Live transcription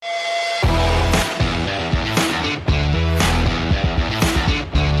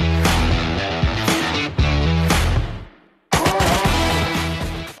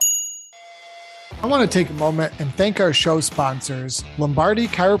want to take a moment and thank our show sponsors, Lombardi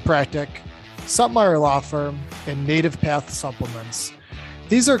Chiropractic, Sutmeyer Law Firm, and Native Path Supplements.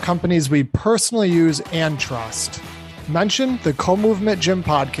 These are companies we personally use and trust. Mention the Co-Movement Gym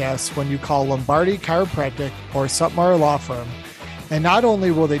podcast when you call Lombardi Chiropractic or Sutmeyer Law Firm, and not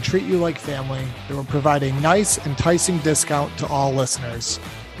only will they treat you like family, they will provide a nice, enticing discount to all listeners.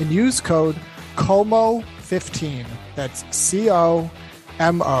 And use code COMO15, that's COMO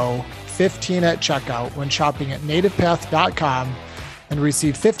 15 at checkout when shopping at nativepath.com and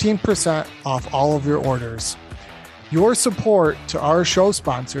receive 15% off all of your orders. Your support to our show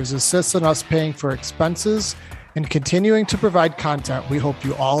sponsors assists in us paying for expenses and continuing to provide content we hope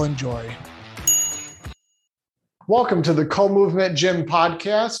you all enjoy. Welcome to the Co-Movement Gym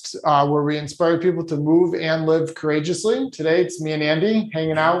podcast, where we inspire people to move and live courageously. Today, it's me and Andy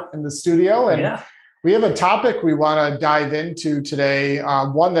hanging out in the studio, and we have a topic we want to dive into today,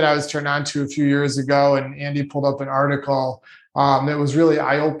 one that I was turned on to a few years ago, and Andy pulled up an article that was really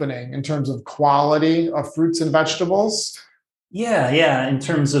eye-opening in terms of quality of fruits and vegetables. Yeah. In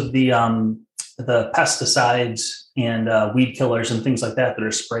terms of the pesticides and weed killers and things like that are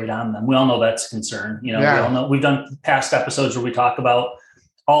sprayed on them. We all know that's a concern. We all know we've done past episodes where we talk about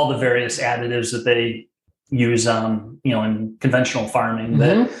all the various additives that they use, in conventional farming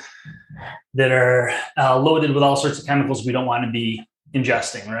that are loaded with all sorts of chemicals we don't want to be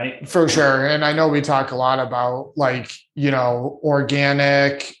ingesting, right? For sure. And I know we talk a lot about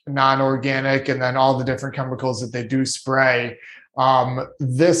organic, non-organic, and then all the different chemicals that they do spray.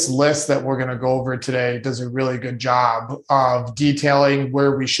 This list that we're going to go over today does a really good job of detailing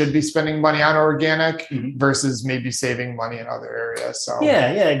where we should be spending money on organic versus maybe saving money in other areas. So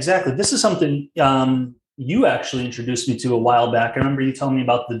yeah, exactly. This is something you actually introduced me to a while back. I remember you telling me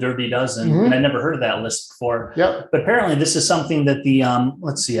about the Dirty Dozen, and I never heard of that list before. Yep. But apparently this is something that the,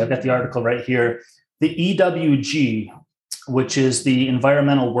 let's see, I've got the article right here. The EWG, which is the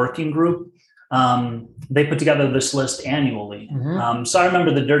Environmental Working Group, they put together this list annually. So I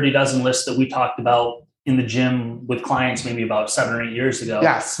remember the Dirty Dozen list that we talked about in the gym with clients maybe about 7 or 8 years ago.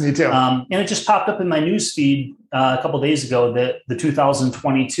 Yes, me too. And it just popped up in my news feed a couple of days ago that the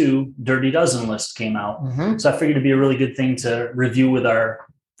 2022 Dirty Dozen list came out. So I figured it'd be a really good thing to review with our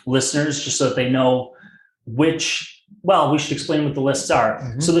listeners just so that they know we should explain what the lists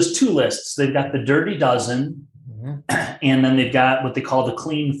are. So there's 2 lists. They've got the Dirty Dozen and then they've got what they call the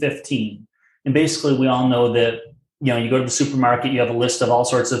Clean 15. And basically we all know that, you go to the supermarket, you have a list of all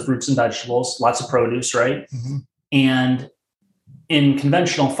sorts of fruits and vegetables, lots of produce, right? And in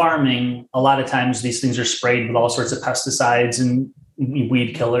conventional farming, a lot of times these things are sprayed with all sorts of pesticides and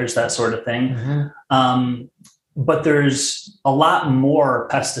weed killers, that sort of thing. But there's a lot more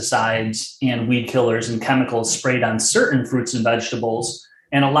pesticides and weed killers and chemicals sprayed on certain fruits and vegetables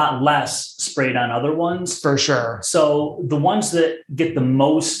and a lot less sprayed on other ones. For sure. So the ones that get the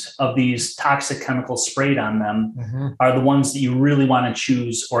most of these toxic chemicals sprayed on them are the ones that you really want to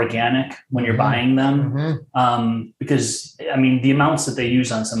choose organic when you're buying them. Because, the amounts that they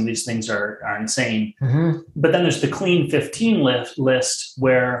use on some of these things are insane. But then there's the Clean 15 list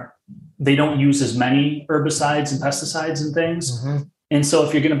where they don't use as many herbicides and pesticides and things. And so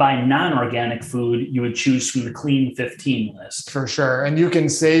if you're going to buy non-organic food, you would choose from the Clean 15 list. For sure. And you can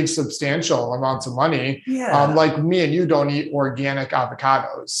save substantial amounts of money. Like me and you don't eat organic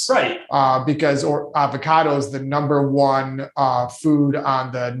avocados. Right. Because avocado is the number one food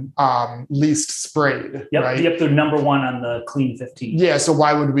on the least sprayed. Right? They're number one on the Clean 15. Yeah. So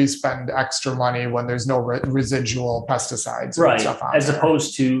why would we spend extra money when there's no residual pesticides and stuff on As there?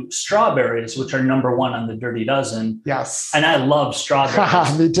 Opposed to strawberries, which are number one on the Dirty Dozen. Yes. And I love strawberries.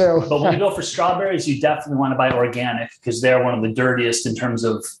 Me too. But when you go for strawberries, you definitely want to buy organic because they're one of the dirtiest in terms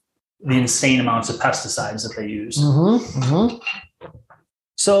of the insane amounts of pesticides that they use.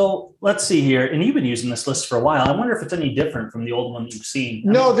 So let's see here. And you've been using this list for a while. I wonder if it's any different from the old one that you've seen.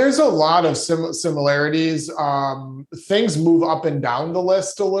 No, there's a lot of similarities. Things move up and down the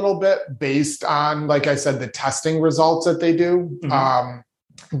list a little bit based on, like I said, the testing results that they do.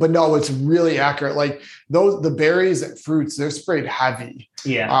 But no, it's really accurate. Like the berries and fruits, they're sprayed heavy.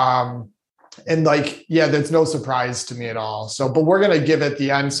 And that's no surprise to me at all. So, but we're going to give at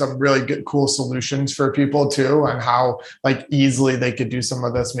the end some really good, cool solutions for people too, on how easily they could do some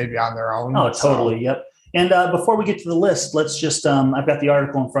of this maybe on their own. Oh, totally. Yep. And before we get to the list, let's just, I've got the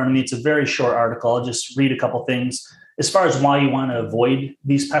article in front of me. It's a very short article. I'll just read a couple things as far as why you want to avoid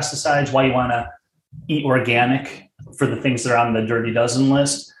these pesticides, why you want to eat organic for the things that are on the Dirty Dozen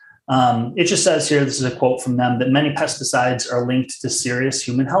list. It just says here, this is a quote from them, that many pesticides are linked to serious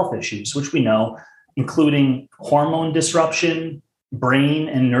human health issues, which we know, including hormone disruption, brain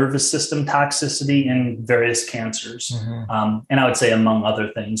and nervous system toxicity, and various cancers. And I would say among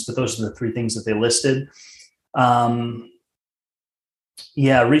other things, but those are the three things that they listed.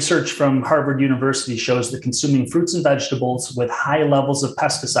 Research from Harvard University shows that consuming fruits and vegetables with high levels of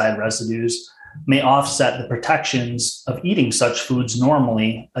pesticide residues may offset the protections of eating such foods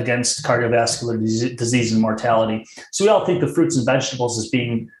normally against cardiovascular disease and mortality. So we all think of fruits and vegetables as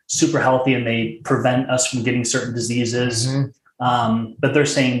being super healthy and they prevent us from getting certain diseases. But they're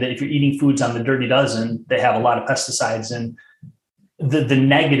saying that if you're eating foods on the Dirty Dozen, they have a lot of pesticides, and the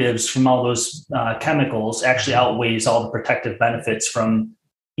negatives from all those chemicals actually outweighs all the protective benefits from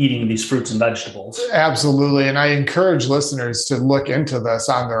eating these fruits and vegetables. Absolutely. And I encourage listeners to look into this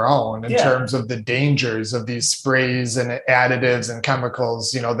on their own in terms of the dangers of these sprays and additives and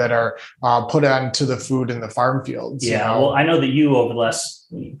chemicals, that are put onto the food in the farm fields. Well, I know that you over the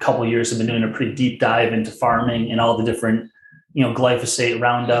last couple of years have been doing a pretty deep dive into farming and all the different, glyphosate,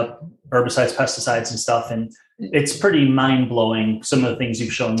 Roundup, herbicides, pesticides and stuff. And it's pretty mind-blowing, some of the things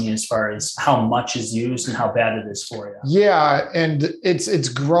you've shown me as far as how much is used and how bad it is for you. Yeah, and it's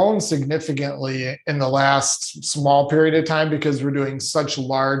grown significantly in the last small period of time because we're doing such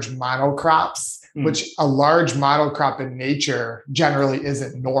large monocrops, which a large monocrop in nature generally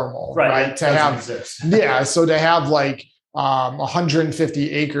isn't normal, right? To have exist. So to have like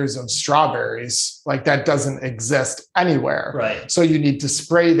 150 acres of strawberries, like that doesn't exist anywhere. Right. So you need to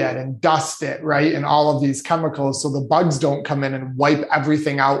spray that and dust it, right? And all of these chemicals so the bugs don't come in and wipe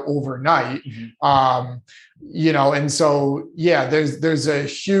everything out overnight. And so, there's a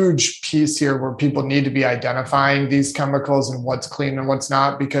huge piece here where people need to be identifying these chemicals and what's clean and what's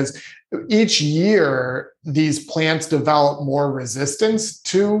not, because each year these plants develop more resistance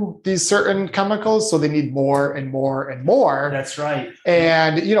to these certain chemicals. So they need more and more and more. That's right.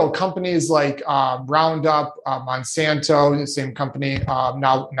 And, companies like Roundup, Monsanto, the same company,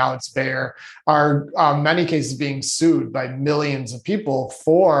 now it's Bayer, are in many cases being sued by millions of people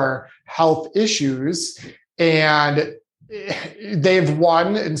for health issues. And they've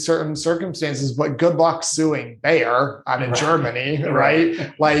won in certain circumstances, but good luck suing Bayer out of Germany,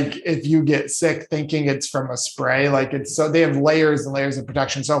 right? Like if you get sick thinking it's from a spray, so they have layers and layers of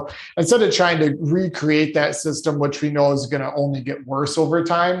protection. So instead of trying to recreate that system, which we know is going to only get worse over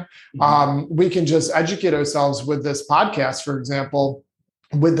time, we can just educate ourselves with this podcast, for example,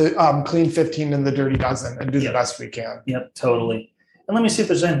 with the Clean 15 and the Dirty Dozen, and do the best we can. Yep, totally. And let me see if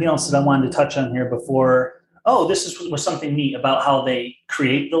there's anything else that I wanted to touch on here before. Was something neat about how they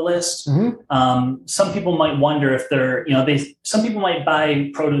create the list. Some people might wonder if some people might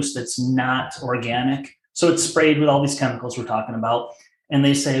buy produce that's not organic. So it's sprayed with all these chemicals we're talking about. And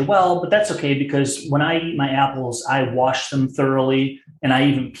they say, well, but that's okay because when I eat my apples, I wash them thoroughly and I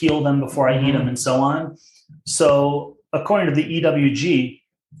even peel them before I eat them and so on. So according to the EWG,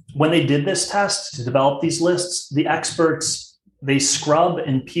 when they did this test to develop these lists, the experts, they scrub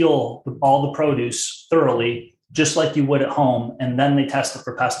and peel all the produce thoroughly, just like you would at home, and then they test it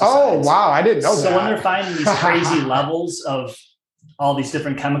for pesticides. Oh, wow. I didn't know that. So when they're finding these crazy levels of all these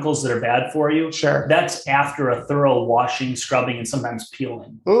different chemicals that are bad for you, that's after a thorough washing, scrubbing, and sometimes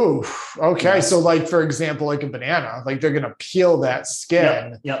peeling. Ooh, okay. So like, for example, like a banana, like they're going to peel that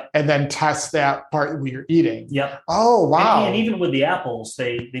skin and then test that part where you're eating. Oh, wow. And even with the apples,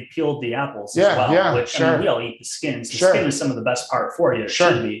 they peeled the apples as well, which I mean, we all eat the skins. The skin is some of the best part for you. It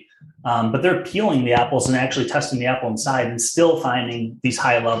should be. But they're peeling the apples and actually testing the apple inside and still finding these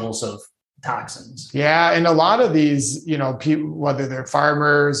high levels of toxins. Yeah. And a lot of these, people, whether they're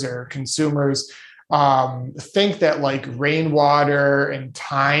farmers or consumers, think that like rainwater and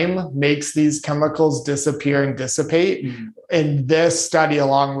time makes these chemicals disappear and dissipate. And this study,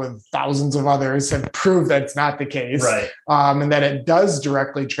 along with thousands of others, have proved that's not the case. And that it does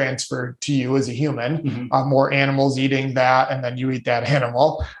directly transfer to you as a human, more animals eating that, and then you eat that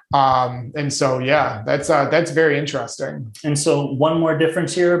animal. And so, that's very interesting. And so one more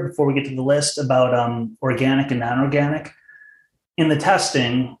difference here before we get to the list about organic and non-organic. In the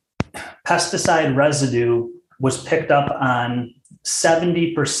testing, pesticide residue was picked up on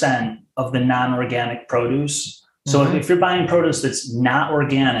 70% of the non-organic produce. So if you're buying produce that's not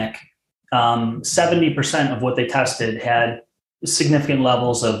organic, 70% of what they tested had significant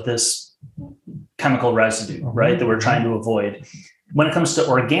levels of this chemical residue, right, that we're trying to avoid. When it comes to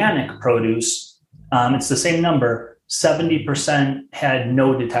organic produce, it's the same number. 70% had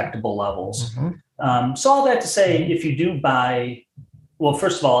no detectable levels. So all that to say, if you do buy, well,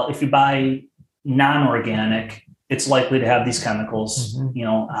 first of all, if you buy non-organic, it's likely to have these chemicals,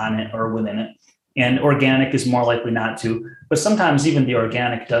 on it or within it. and organic is more likely not to. But sometimes even the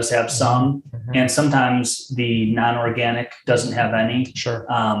organic does have some, and sometimes the non-organic doesn't have any. Sure.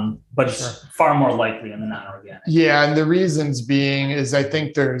 But it's far more likely in the non-organic. Yeah, and the reasons being is I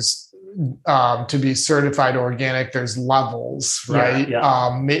think there's to be certified organic, there's levels, right?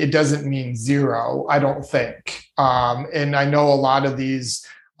 It doesn't mean zero, I don't think. And I know a lot of these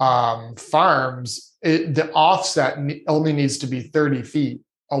farms, the offset only needs to be 30 feet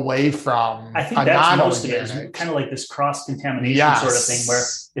away from I think that's most of it. It's kind of like this cross-contamination sort of thing, where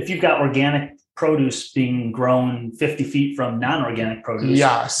if you've got organic produce being grown 50 feet from non-organic produce,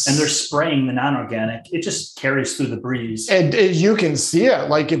 and they're spraying the non-organic, it just carries through the breeze. And you can see it,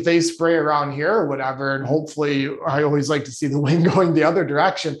 like if they spray around here or whatever, and hopefully I always like to see the wind going the other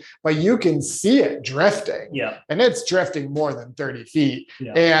direction, but you can see it drifting. Yeah. And it's drifting more than 30 feet.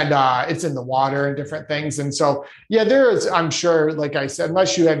 Yeah. And it's in the water and different things. And so, yeah, there is, I'm sure, like I said,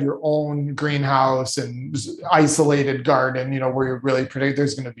 unless you have your own greenhouse and isolated garden, where you're really predicting,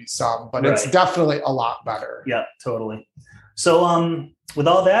 there's going to be some, but it's definitely a lot better. Yeah, totally. So with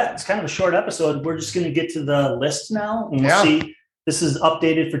all that, it's kind of a short episode. We're just going to get to the list now, and we'll see. This is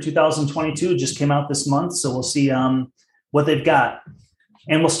updated for 2022. It just came out this month, so we'll see what they've got.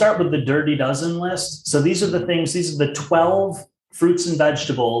 And we'll start with the Dirty Dozen list. So these are the 12 fruits and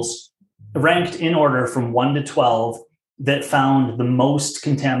vegetables ranked in order from 1 to 12 that found the most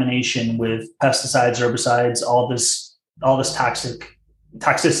contamination with pesticides, herbicides, all this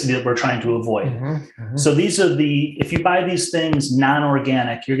toxicity that we're trying to avoid. So these are if you buy these things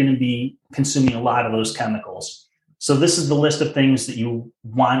non-organic, you're going to be consuming a lot of those chemicals. So this is the list of things that you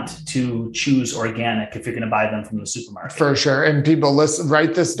want to choose organic if you're going to buy them from the supermarket. For sure. And people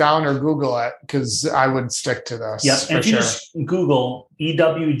write this down or Google it, because I would stick to this. Yep. And if you just Google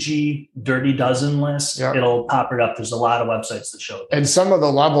EWG Dirty Dozen list, it'll pop it up. There's a lot of websites that show it. And some of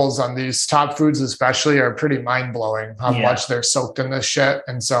the levels on these top foods especially are pretty mind-blowing how much they're soaked in this shit.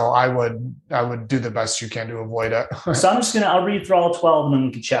 And so I would do the best you can to avoid it. So I'll read through all 12 and then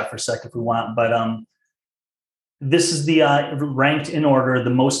we can chat for a second if we want. But this is the ranked in order, the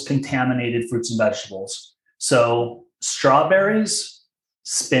most contaminated fruits and vegetables. So strawberries,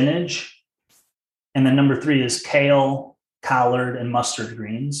 spinach, and then number 3 is kale, collard, and mustard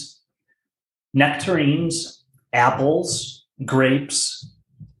greens. Nectarines, apples, grapes,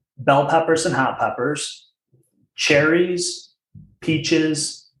 bell peppers and hot peppers, cherries,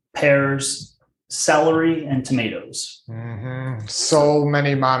 peaches, pears, celery, and tomatoes. So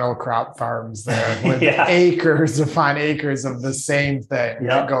many monocrop farms there with acres upon acres of the same thing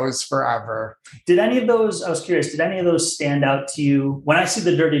that goes forever. Did any of those, I was curious, did any of those stand out to you? When I see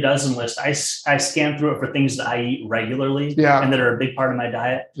the Dirty Dozen list, I scan through it for things that I eat regularly and that are a big part of my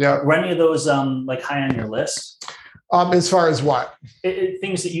diet. Were any of those like high on your list? As far as what?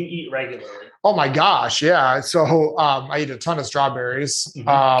 Things that you eat regularly. Oh my gosh, yeah. So I eat a ton of strawberries. And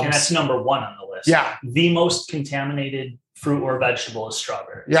that's number 1 on the list. Yeah. The most contaminated fruit or vegetable is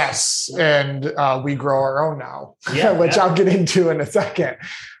strawberries. Yes. And we grow our own now, which I'll get into in a second.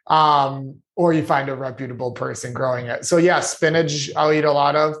 Or you find a reputable person growing it. So spinach I'll eat a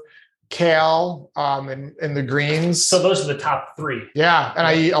lot of. Kale, and the greens. So those are the top 3. Yeah. And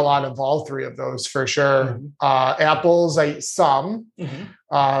I eat a lot of all 3 of those for sure. Apples, I eat some.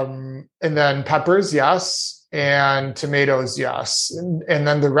 And then peppers, yes. And tomatoes, yes. And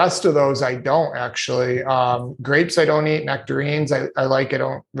then the rest of those, I don't actually. Grapes, I don't eat. Nectarines, I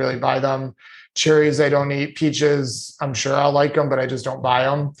don't really buy them. Cherries, I don't eat. Peaches, I'm sure I'll like them, but I just don't buy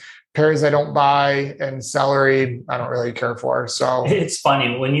them. Pears I don't buy, and celery I don't really care for. So it's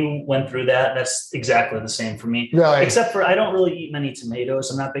funny when you went through that. That's exactly the same for me. Really? Except for I don't really eat many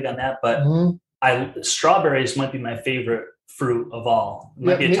tomatoes. I'm not big on that, but strawberries might be my favorite fruit of all. It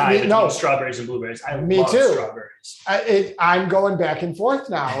might be a tie between strawberries and blueberries. I love strawberries. I'm going back and forth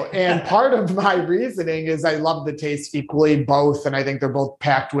now. And part of my reasoning is I love the taste equally, both. And I think they're both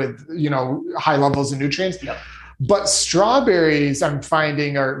packed with, high levels of nutrients. Yep. But strawberries I'm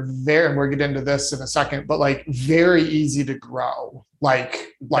finding are and we'll get into this in a second, but like very easy to grow.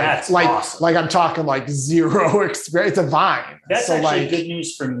 Awesome. I'm talking like zero experience. It's a vine. That's actually good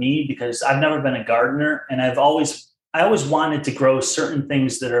news for me because I've never been a gardener and I always wanted to grow certain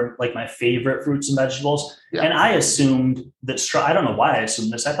things that are like my favorite fruits and vegetables. Yeah. And I assumed that I don't know why I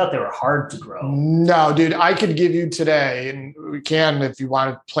assumed this. I thought they were hard to grow. No, dude, I could give you today, and we can if you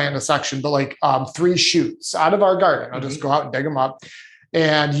want to plant a section, but 3 shoots out of our garden. I'll just go out and dig them up.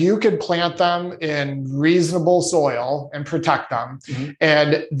 And you could plant them in reasonable soil and protect them.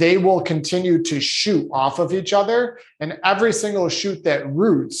 And they will continue to shoot off of each other. And every single shoot that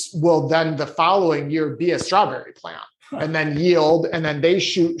roots will then the following year be a strawberry plant. and then yield, and then they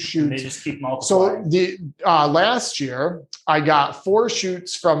shoot. They just keep multiplying. So the last year I got 4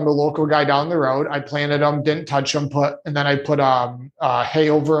 shoots from the local guy down the road. I planted them, didn't touch them, and then I put hay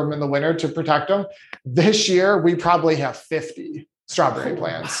over them in the winter to protect them. This year we probably have 50 strawberry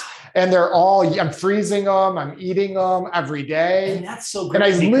plants. And they're all, I'm freezing them, I'm eating them every day. And that's so great.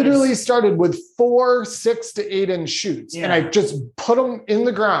 And I literally started with 4 6 to 8 inch shoots. And I just put them in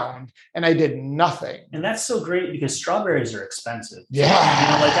the ground and I did nothing. And that's so great because strawberries are expensive. Yeah.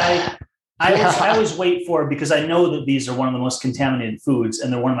 Like I always wait for, because I know that these are one of the most contaminated foods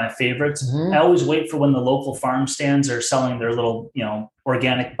and they're one of my favorites. I always wait for when the local farm stands are selling their little,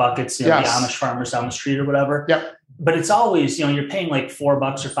 organic buckets, the Amish farmers down the street or whatever. Yep. But it's always, you're paying like $4 or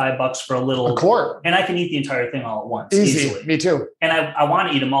 $5 for a quart, and I can eat the entire thing all at once. Easily. Me too. And I want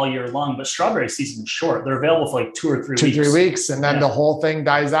to eat them all year long, but strawberry season is short. They're available for like 2 or 3 weeks. 3 weeks, and then the whole thing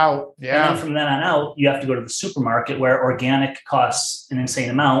dies out. Yeah. And then from then on out, you have to go to the supermarket where organic costs an insane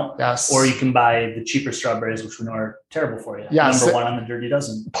amount. Yes. Or you can buy the cheaper strawberries, which we know are terrible for you. Yes. Number 1 on the Dirty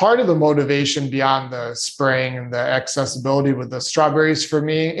Dozen. Part of the motivation beyond the spraying and the accessibility with the strawberries for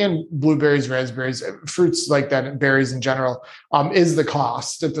me, and blueberries, raspberries, fruits like that, and berries in general, is the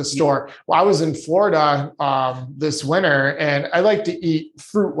cost at the store. Well, I was in Florida this winter, and I like to eat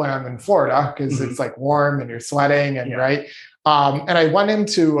fruit when I'm in Florida because it's like warm and you're sweating and right. And I went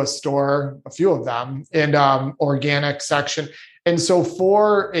into a store, a few of them, in organic section. And so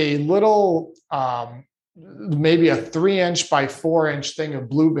for a little, maybe a 3-inch by 4-inch thing of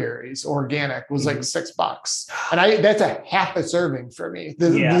blueberries, organic, was like $6. And that's a half a serving for me.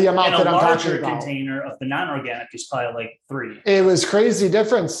 The amount that I'm talking about. A larger container of the non-organic is probably like 3. It was crazy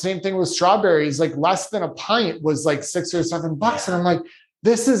difference. Same thing with strawberries, like less than a pint was like $6 or $7. And I'm like,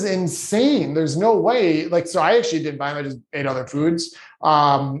 this is insane. There's no way. Like, so I actually didn't buy them. I just ate other foods.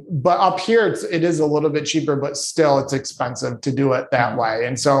 But up here, it is a little bit cheaper, but still it's expensive to do it that way.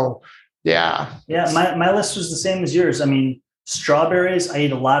 And so, yeah. My list was the same as yours. I mean, strawberries, I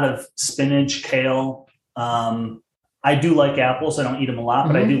eat a lot of spinach, kale. I do like apples. I don't eat them a lot,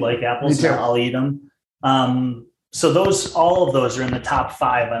 but I do like apples. So I'll eat them. So all of those are in the top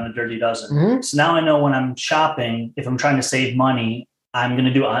 5 on the Dirty Dozen. So now I know when I'm shopping, if I'm trying to save money, I'm going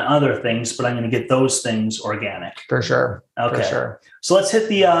to do it on other things, but I'm going to get those things organic. For sure. Okay. For sure. So let's hit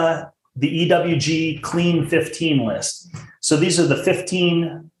the EWG Clean 15 list. So these are the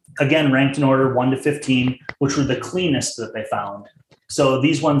 15, again, ranked in order 1 to 15, which were the cleanest that they found. So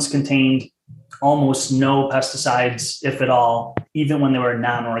these ones contained almost no pesticides, if at all, even when they were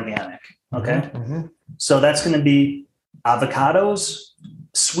non-organic. Okay. So that's going to be avocados,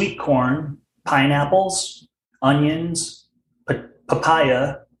 sweet corn, pineapples, onions,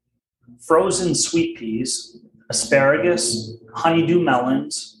 papaya, frozen sweet peas, asparagus, honeydew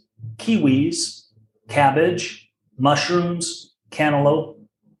melons, kiwis, cabbage, mushrooms, cantaloupe,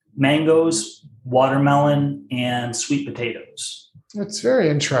 mangoes, watermelon, and sweet potatoes. It's very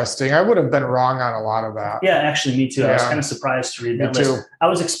interesting. I would have been wrong on a lot of that. Yeah, actually, me too. I was kind of surprised to read that list. I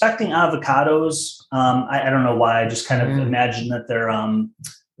was expecting avocados. I don't know why. I just kind of imagined that their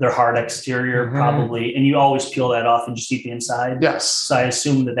hard exterior probably, and you always peel that off and just eat the inside. Yes. So I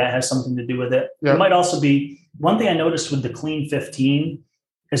assume that has something to do with it. It might also be, one thing I noticed with the Clean 15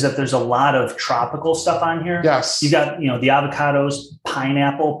 is that there's a lot of tropical stuff on here. Yes. You got, the avocados,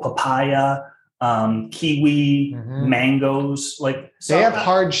 pineapple, papaya, kiwi, mangoes. They have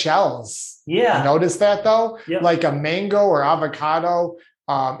hard shells. Yeah. You notice that though? Yep. Like a mango or avocado,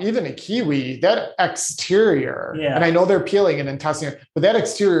 even a kiwi, that exterior, and I know they're peeling it and testing it, but that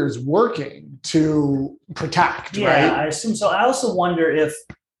exterior is working to protect, right? I assume so. I also wonder if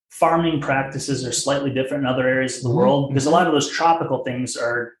farming practices are slightly different in other areas of the world, because a lot of those tropical things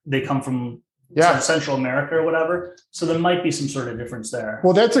they come from Central America or whatever. So there might be some sort of difference there.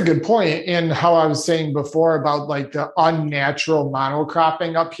 Well, that's a good point. And how I was saying before about like the unnatural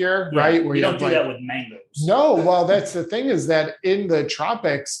monocropping up here, right? Where you don't do that with mangoes. No, well, that's the thing, is that in the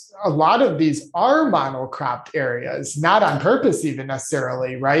tropics, a lot of these are monocropped areas, not on purpose even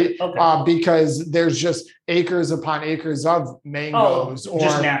necessarily, right? Okay. Because there's just acres upon acres of mangoes.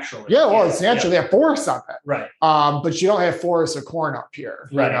 Just naturally. Yeah, well, it's natural. They have forests of it. Right. But you don't have forests of corn up here,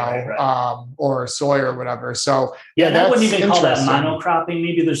 right. Or soy or whatever. So I wouldn't even call that monocropping.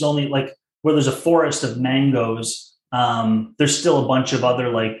 Maybe there's only where there's a forest of mangoes, there's still a bunch of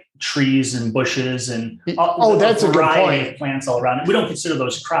other trees and bushes and that's a good point. Of plants all around. We don't consider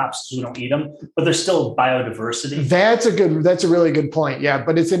those crops because we don't eat them, but there's still biodiversity. That's a really good point. Yeah,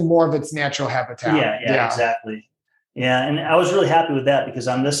 but it's in more of its natural habitat. Yeah, exactly. Yeah, and I was really happy with that because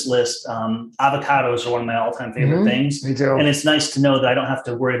on this list, avocados are one of my all-time favorite things. Me too. And it's nice to know that I don't have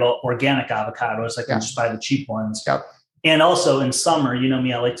to worry about organic avocados. I can just buy the cheap ones. Yep. And also in summer, you know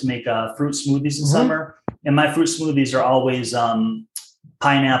me, I like to make fruit smoothies in summer. And my fruit smoothies are always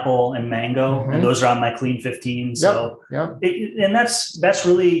pineapple and mango. And those are on my Clean 15. So, and that's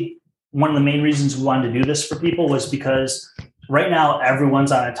really one of the main reasons we wanted to do this for people, was because right now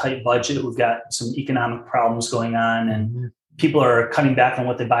everyone's on a tight budget. We've got some economic problems going on, and people are cutting back on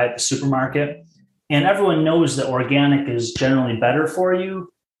what they buy at the supermarket. And everyone knows that organic is generally better for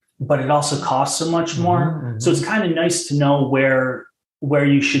you, but it also costs so much more. So it's kind of nice to know where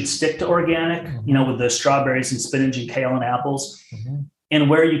you should stick to organic, you know, with the strawberries and spinach and kale and apples, and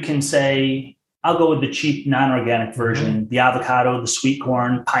where you can say, I'll go with the cheap non-organic version, the avocado, the sweet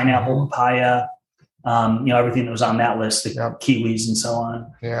corn, pineapple, papaya, you know, everything that was on that list, the kiwis and so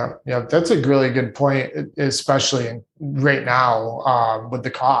on. Yeah. That's a really good point, especially right now with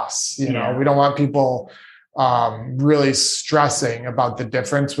the costs. You know, we don't want people really stressing about the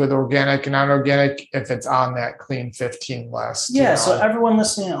difference with organic and non-organic if it's on that Clean 15 list. Yeah. You know? So everyone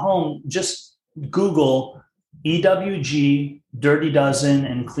listening at home, just Google EWG, Dirty Dozen,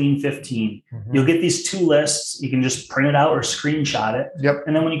 and Clean 15. You'll get these two lists. You can just print it out or screenshot it.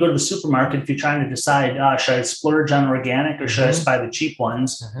 And then when you go to the supermarket, if you're trying to decide, should I splurge on organic or should I just buy the cheap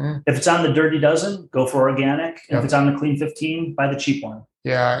ones? If it's on the Dirty Dozen, go for organic. If it's on the Clean 15, buy the cheap one.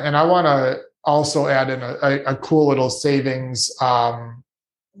 Yeah. And I want to also add in a cool little savings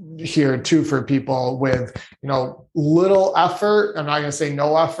here too for people with, you know, little effort. I'm not going to say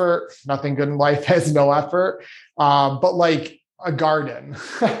no effort. Nothing good in life has no effort. But like a garden.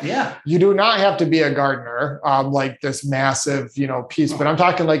 You do not have to be a gardener, like this massive, you know, piece, but I'm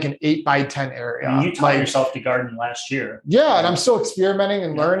talking like an 8x10 area. And you taught yourself to garden last year. Yeah. And I'm still experimenting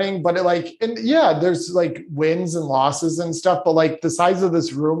and learning, but there's like wins and losses and stuff, but like the size of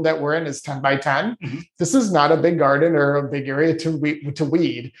this room that we're in is 10x10. This is not a big garden or a big area to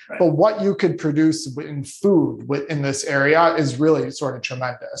weed, but what you could produce in food in this area is really sort of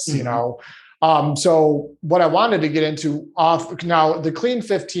tremendous, you know? So what I wanted to get into now, the Clean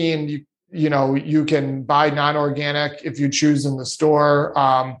 15, you know, you can buy non-organic if you choose in the store.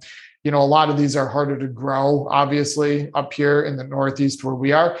 You know, a lot of these are harder to grow, obviously, up here in the Northeast where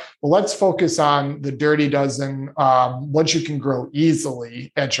we are. But let's focus on the Dirty Dozen, what you can grow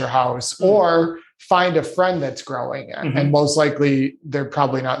easily at your house, or find a friend that's growing it. And most likely they're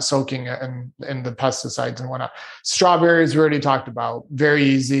probably not soaking it in the pesticides and whatnot. Strawberries, we already talked about, very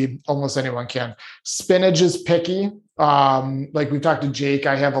easy. Almost anyone can. Spinach is picky. Like we've talked to Jake,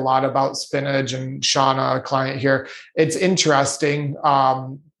 I have a lot about spinach, and Shauna, a client here. It's interesting.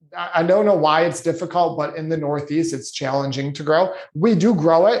 I don't know why it's difficult, but in the Northeast, it's challenging to grow. We do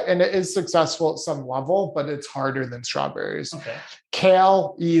grow it and it is successful at some level, but it's harder than strawberries.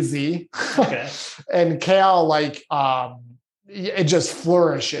 Kale, easy. And kale, like, it just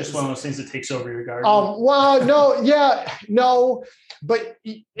flourishes. Just one of those things that takes over your garden. Well, no, but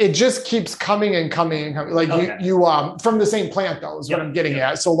it just keeps coming and coming and coming. Like you from the same plant though, is what I'm getting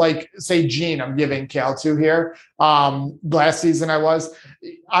at. So like say Gene, I'm giving kale to here. Last season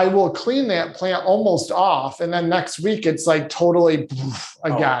I will clean that plant almost off. And then next week it's like totally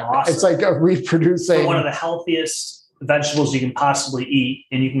again. Awesome. It's like a reproducing. One of the healthiest vegetables you can possibly eat,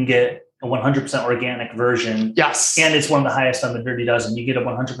 and you can get a 100% organic version. Yes. And it's one of the highest on the Dirty Dozen. You get a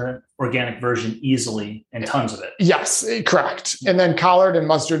 100% organic version easily and tons of it. Yes, correct. And then collard and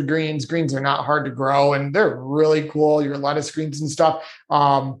mustard greens. Greens are not hard to grow and they're really cool. Your lettuce greens and stuff.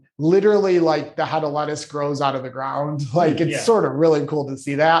 Literally like the head of lettuce grows out of the ground. Like it's sort of really cool to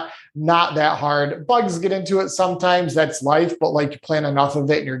see that. Not that hard. Bugs get into it sometimes. That's life. But like you plant enough of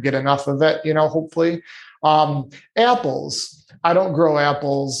it and you get enough of it, you know, hopefully. Apples. I don't grow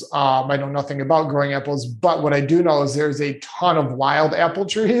apples. I know nothing about growing apples, but what I do know is there's a ton of wild apple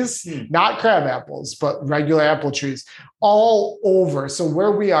trees, not crab apples, but regular apple trees all over. So where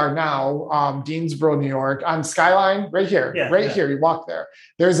we are now, Deansboro, New York, on Skyline, right here, here, you walk there.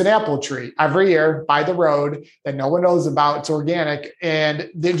 There's an apple tree every year by the road that no one knows about. It's organic and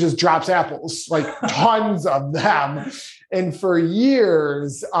it just drops apples, like tons of them. And for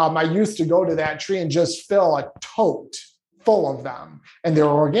years, I used to go to that tree and just fill a tote full of them, and they're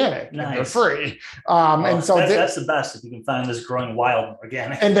organic and they're free. And so that's the best if you can find this growing wild and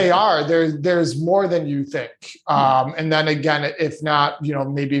organic. And they are. There's more than you think. And then again, if not, you know,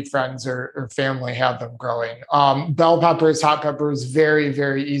 maybe friends or family have them growing. Bell peppers, hot peppers, very,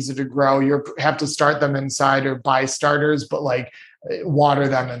 very easy to grow. You have to start them inside or buy starters, but like water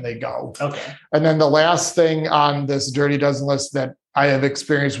them and they go. And then the last thing on this Dirty Dozen list that I have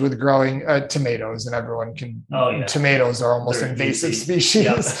experience with growing tomatoes, and everyone can. Tomatoes are almost invasive species.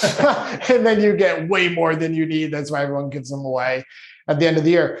 And then you get way more than you need. That's why everyone gives them away at the end of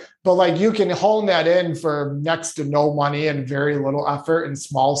the year. but like you can hone that in for next to no money and very little effort in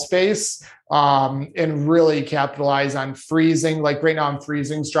small space, and really capitalize on freezing. Like right now I'm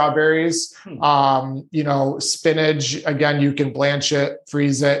freezing strawberries, spinach, again, you can blanch it,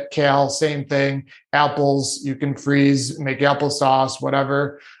 freeze it. Kale, same thing. Apples, you can freeze, make applesauce,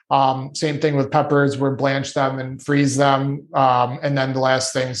 whatever. Same thing with peppers, we're blanch them and freeze them. And then the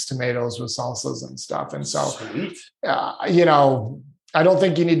last thing is tomatoes with salsas and stuff. And so, I don't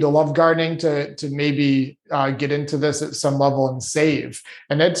think you need to love gardening to maybe get into this at some level and save.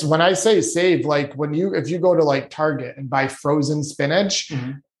 And it's when I say save, like if you go to like Target and buy frozen spinach,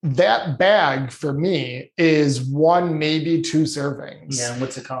 that bag for me is 1, maybe 2 servings. Yeah. And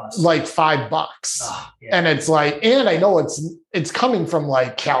what's it cost? Like $5. And it's like, and I know it's coming from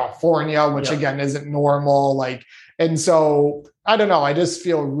like California, which again isn't normal. Like, and so I don't know. I just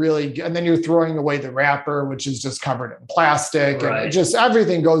feel really good. And then you're throwing away the wrapper, which is just covered in plastic, and it just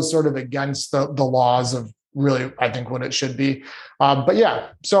everything goes sort of against the laws of really, I think, what it should be. But yeah,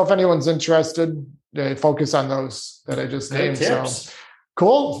 so if anyone's interested, focus on those that I just named. So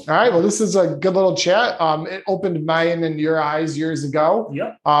cool. All right. Well, this is a good little chat. It opened mine and your eyes years ago.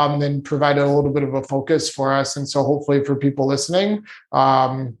 Then provided a little bit of a focus for us. And so hopefully for people listening,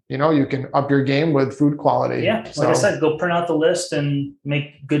 you can up your game with food quality. Yeah. Like I said, go print out the list and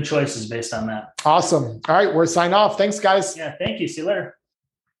make good choices based on that. Awesome. All right. We're signing off. Thanks, guys. Yeah. Thank you. See you later.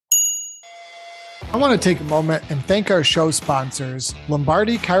 I want to take a moment and thank our show sponsors,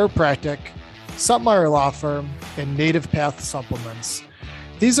 Lombardi Chiropractic, Sutmeyer Law Firm, and Native Path Supplements.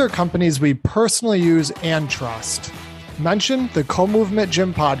 These are companies we personally use and trust. Mention the Co-Movement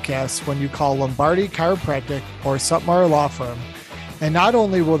Gym podcast when you call Lombardi Chiropractic or Sutmeyer Law Firm. And not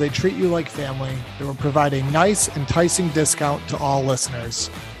only will they treat you like family, they will provide a nice, enticing discount to all listeners.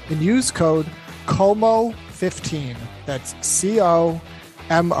 And use code COMO15, that's COMO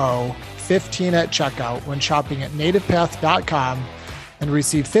 15 at checkout when shopping at nativepath.com and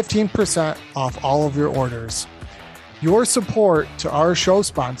receive 15% off all of your orders. Your support to our show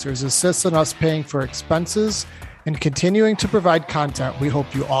sponsors assists in us paying for expenses and continuing to provide content we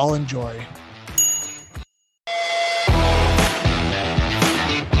hope you all enjoy.